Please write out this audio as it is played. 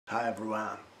Hi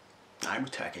everyone, I'm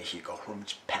Takehiko from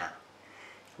Japan.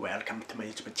 Welcome to my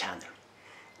YouTube channel.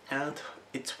 And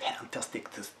it's fantastic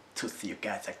to see you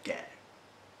guys again.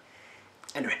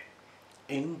 Anyway,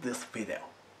 in this video,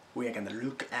 we are gonna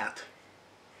look at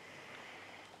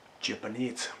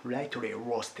Japanese lightly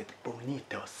roasted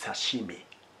bonito sashimi.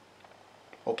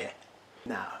 Okay,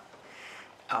 now,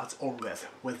 as always,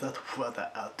 without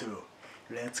further ado,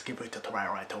 let's give it a try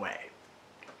right away.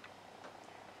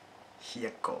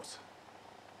 Here goes.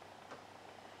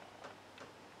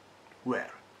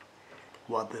 Well,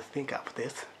 what do you think of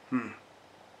this? Can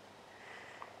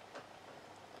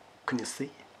you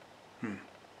see?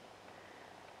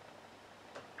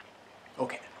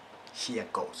 Okay, here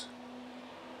goes.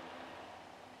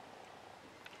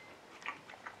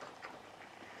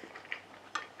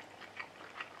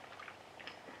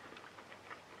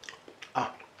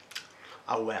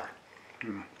 Well,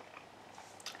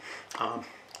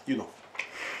 you know,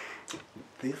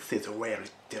 this is really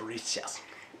delicious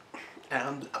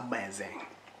and amazing.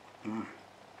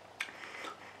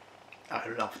 I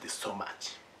love this so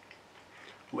much.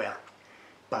 Well,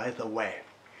 by the way,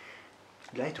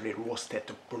 lightly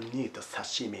roasted bonito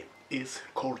sashimi is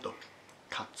called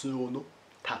katsuo no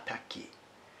tataki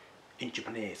in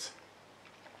Japanese.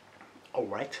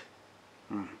 Alright?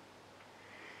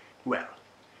 Well,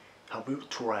 have you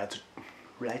tried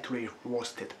lightly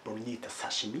roasted bonito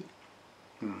sashimi?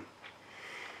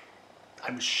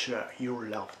 I'm sure you'll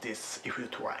love this if you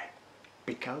try,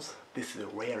 because this is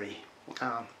really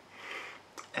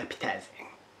appetizing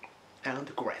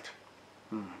and great.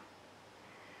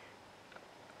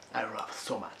 I love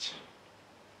so much.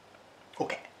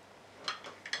 Okay.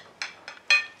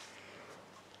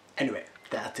 Anyway,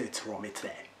 that's it from me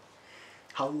today.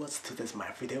 How was today's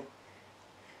my video?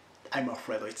 I'm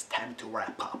afraid it's time to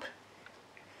wrap up.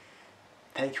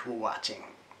 Thank you for watching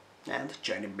and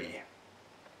joining me.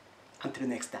 Until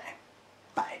next time.